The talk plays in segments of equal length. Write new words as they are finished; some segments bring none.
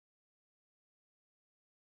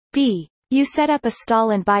B. You set up a stall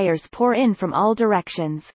and buyers pour in from all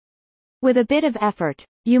directions. With a bit of effort,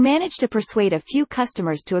 you manage to persuade a few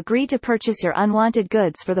customers to agree to purchase your unwanted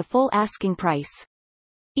goods for the full asking price.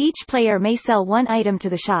 Each player may sell one item to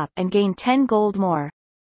the shop and gain 10 gold more.